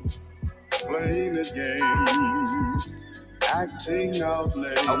 playing the games, acting out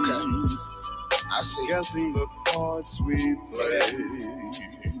names. Okay. I see. Guessing the parts we play.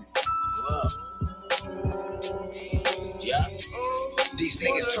 Yeah. These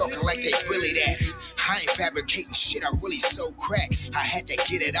niggas talking like they really that. I ain't fabricating shit, I really so crack. I had to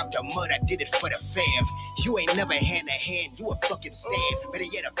get it out the mud, I did it for the fam. You ain't never hand to hand, you a fucking stand. Better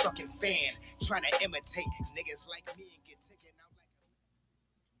yet a fucking fan. Trying to imitate niggas like me and get